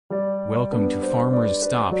Welcome to Farmers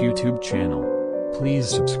Stop YouTube channel. Please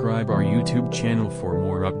subscribe our YouTube channel for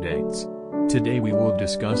more updates. Today we will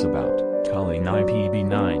discuss about Calina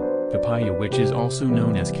IPB9 papaya, which is also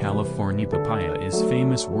known as California papaya, is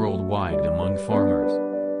famous worldwide among farmers.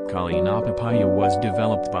 Calina papaya was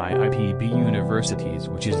developed by IPB Universities,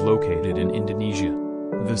 which is located in Indonesia.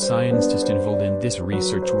 The scientists involved in this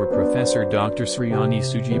research were Professor Dr. Sriani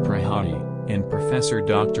Sujiprahati and Professor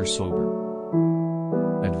Dr. Sober.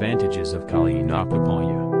 Advantages of Calina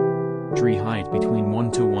papaya. Tree height between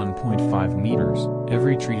 1 to 1.5 meters.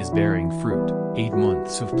 Every tree is bearing fruit. 8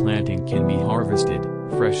 months of planting can be harvested.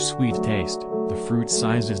 Fresh sweet taste. The fruit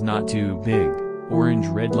size is not too big.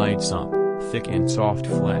 Orange-red lights up. Thick and soft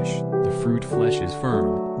flesh. The fruit flesh is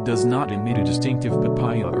firm, does not emit a distinctive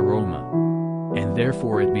papaya aroma, and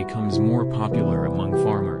therefore it becomes more popular among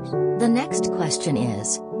farmers. The next question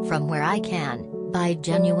is, from where I can buy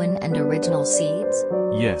genuine and original seeds?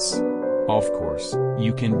 Yes. Of course,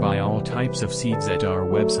 you can buy all types of seeds at our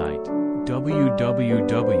website,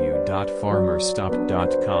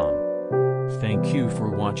 www.farmerstop.com. Thank you for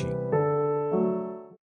watching.